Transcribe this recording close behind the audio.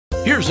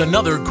Here's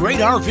another great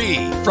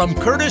RV from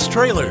Curtis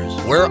Trailers,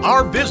 where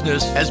our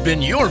business has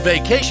been your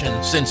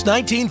vacation since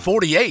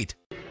 1948.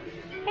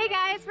 Hey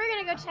guys, we're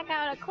going to go check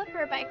out a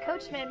Clipper by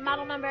Coachmen,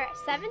 model number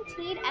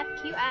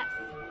 17FQS.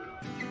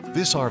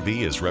 This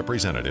RV is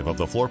representative of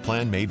the floor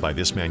plan made by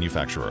this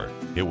manufacturer.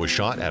 It was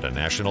shot at a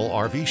national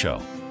RV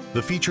show.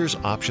 The features,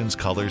 options,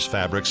 colors,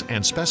 fabrics,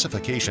 and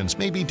specifications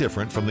may be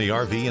different from the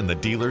RV in the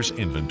dealer's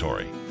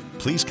inventory.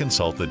 Please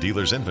consult the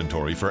dealer's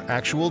inventory for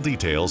actual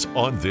details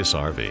on this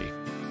RV.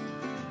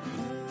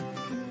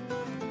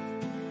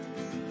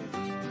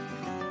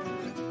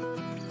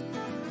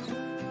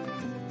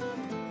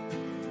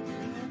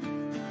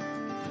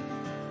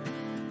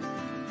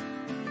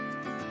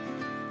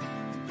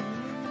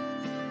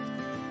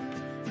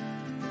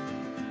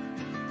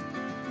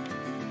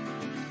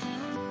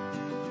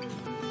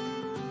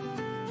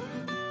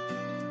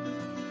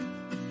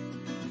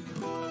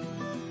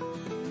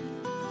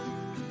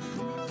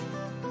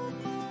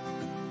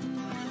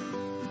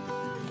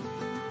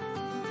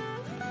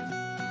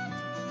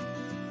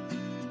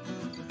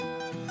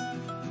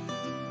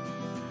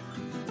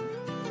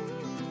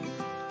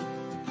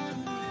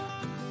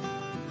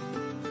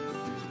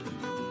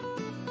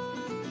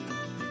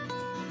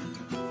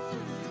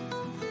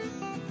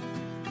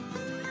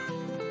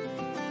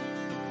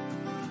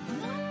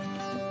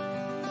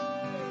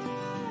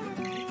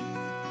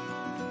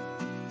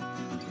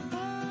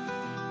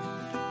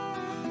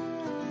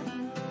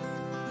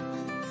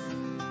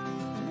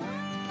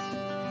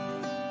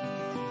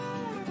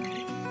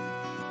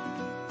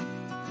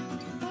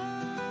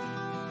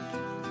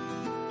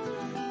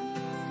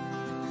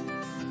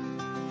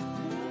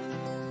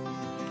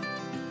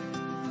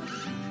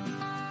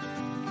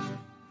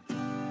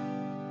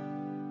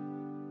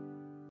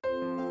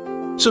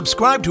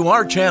 Subscribe to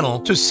our channel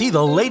to see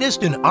the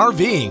latest in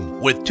RVing.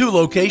 With 2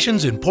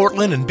 locations in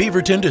Portland and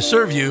Beaverton to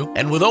serve you,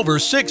 and with over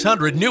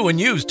 600 new and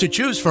used to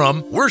choose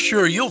from, we're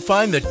sure you'll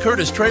find that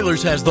Curtis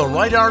Trailers has the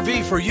right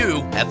RV for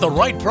you at the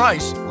right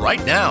price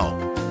right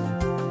now.